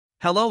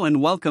Hello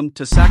and welcome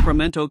to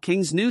Sacramento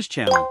Kings News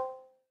Channel.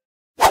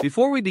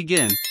 Before we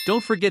begin,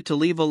 don't forget to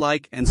leave a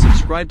like and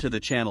subscribe to the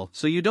channel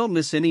so you don't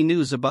miss any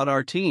news about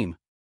our team.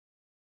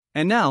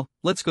 And now,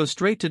 let's go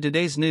straight to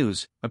today's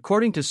news.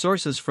 According to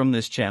sources from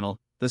this channel,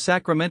 the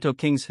Sacramento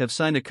Kings have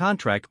signed a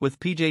contract with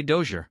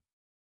Dozier.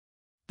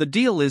 The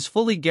deal is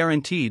fully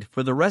guaranteed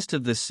for the rest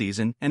of this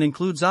season and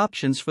includes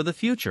options for the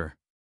future.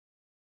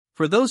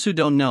 For those who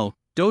don't know,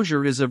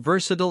 Dozier is a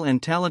versatile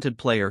and talented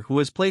player who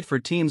has played for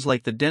teams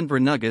like the Denver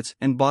Nuggets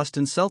and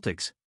Boston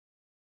Celtics.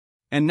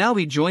 And now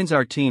he joins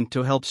our team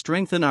to help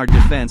strengthen our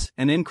defense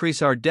and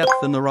increase our depth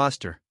in the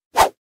roster.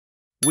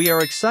 We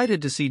are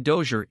excited to see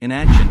Dozier in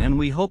action and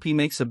we hope he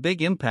makes a big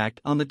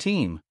impact on the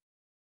team.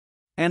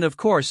 And of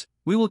course,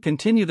 we will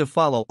continue to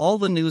follow all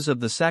the news of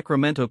the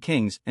Sacramento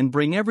Kings and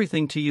bring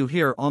everything to you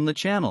here on the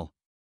channel.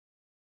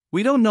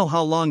 We don't know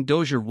how long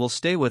Dozier will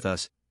stay with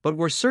us, but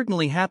we're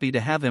certainly happy to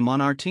have him on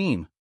our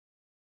team.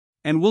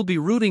 And we'll be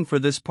rooting for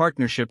this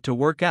partnership to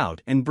work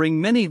out and bring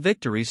many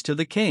victories to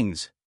the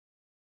Kings.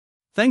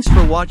 Thanks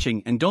for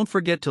watching and don't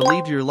forget to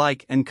leave your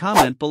like and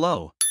comment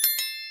below.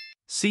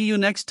 See you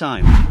next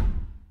time.